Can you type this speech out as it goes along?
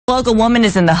local woman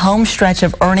is in the home stretch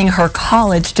of earning her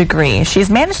college degree.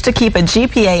 She's managed to keep a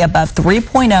GPA above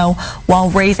 3.0 while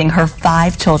raising her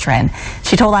 5 children.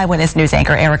 She told Eyewitness News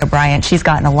anchor Erica Bryant she's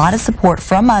gotten a lot of support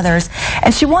from others,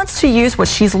 and she wants to use what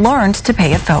she's learned to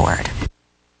pay it forward.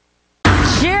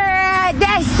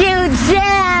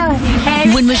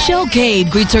 When Michelle Cade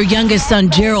greets her youngest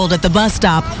son Gerald at the bus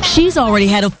stop, she's already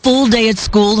had a full day at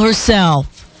school herself.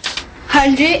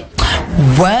 100.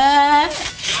 What?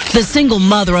 The single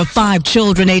mother of 5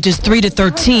 children ages 3 to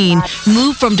 13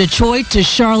 moved from Detroit to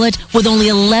Charlotte with only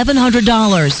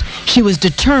 $1,100. She was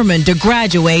determined to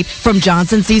graduate from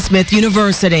Johnson C. Smith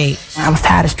University. I was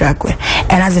tired of struggling,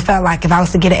 and I just felt like if I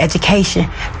was to get an education,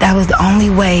 that was the only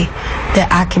way that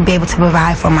I could be able to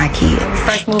provide for my kids.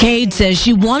 Cade says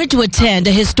she wanted to attend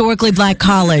a historically black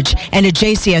college, and at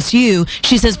JCSU,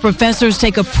 she says professors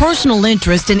take a personal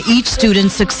interest in each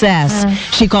student's success.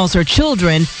 She calls her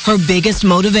children her biggest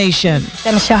motivation.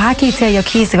 Michelle, how can you tell your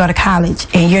kids to go to college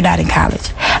and you're not in college?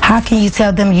 How can you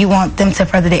tell them you want them to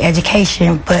further their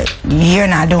education, but you're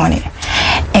not doing it?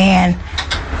 And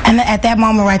at that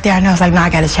moment right there, I know it's like, no, I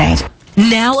got to change.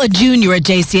 Now a junior at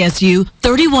JCSU,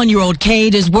 31-year-old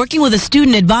Cade is working with a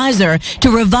student advisor to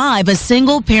revive a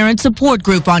single-parent support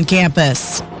group on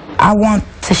campus. I want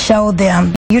to show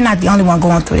them you're not the only one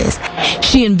going through this.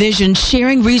 She envisions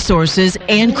sharing resources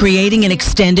and creating an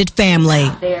extended family.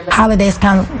 Holidays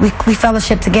come, we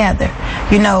fellowship together.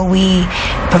 You know, we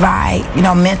provide,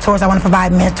 mentors. I want to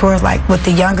provide mentors like with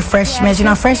the younger freshmen.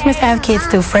 Freshmen have kids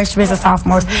too, freshmen and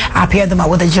sophomores. I pair them up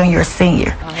with a junior or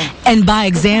senior. And by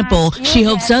example, she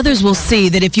hopes others will see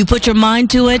that if you put your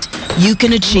mind to it, you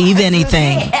can achieve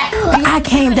anything. I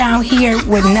came down here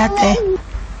with nothing.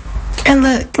 And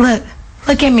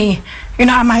look at me.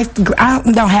 I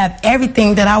don't have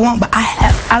everything that I want, but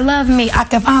I love me. I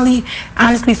can finally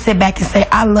honestly sit back and say,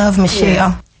 I love Michelle.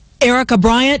 Yeah. Erica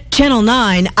Bryant, Channel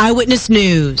 9 Eyewitness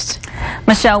News.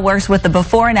 Michelle works with the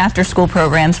before and after school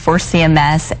programs for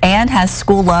CMS and has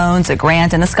school loans, a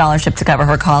grant, and a scholarship to cover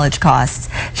her college costs.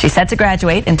 She's set to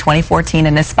graduate in 2014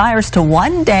 and aspires to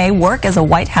one day work as a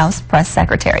White House press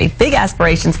secretary. Big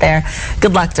aspirations there.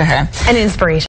 Good luck to her. An inspiration.